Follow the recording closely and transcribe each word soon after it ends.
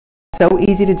So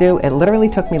easy to do, it literally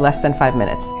took me less than 5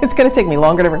 minutes. It's gonna take me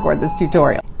longer to record this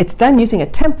tutorial. It's done using a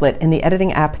template in the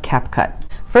editing app CapCut.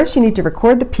 First, you need to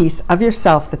record the piece of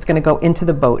yourself that's gonna go into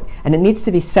the boat, and it needs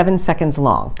to be 7 seconds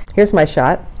long. Here's my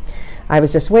shot. I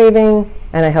was just waving,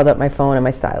 and I held up my phone and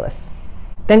my stylus.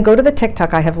 Then go to the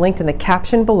TikTok I have linked in the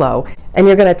caption below, and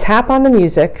you're gonna tap on the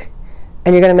music,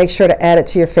 and you're gonna make sure to add it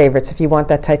to your favorites if you want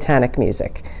that Titanic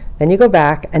music. Then you go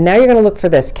back, and now you're gonna look for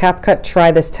this, CapCut Try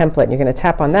This Template, and you're gonna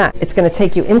tap on that. It's gonna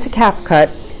take you into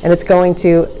CapCut, and it's going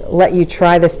to let you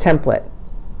try this template.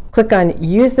 Click on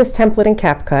Use this template in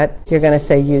CapCut. You're gonna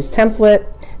say Use Template.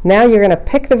 Now you're gonna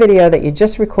pick the video that you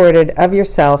just recorded of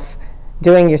yourself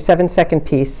doing your 7-second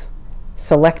piece.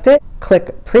 Select it,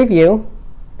 click Preview.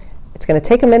 It's gonna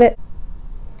take a minute,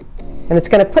 and it's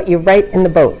gonna put you right in the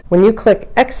boat. When you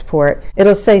click Export,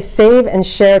 it'll say Save and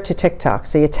Share to TikTok.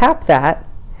 So you tap that,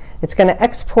 it's gonna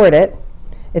export it,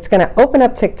 it's gonna open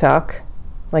up TikTok,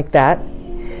 like that,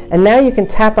 and now you can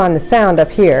tap on the sound up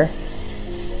here,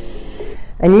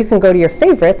 and you can go to your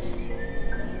favorites,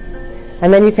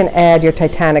 and then you can add your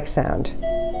Titanic sound.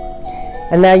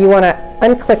 And now you wanna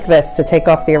unclick this to take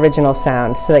off the original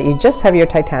sound so that you just have your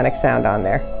Titanic sound on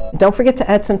there. Don't forget to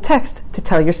add some text to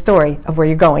tell your story of where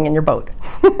you're going in your boat.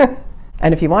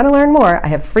 And if you want to learn more, I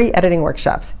have free editing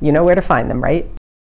workshops. You know where to find them, right?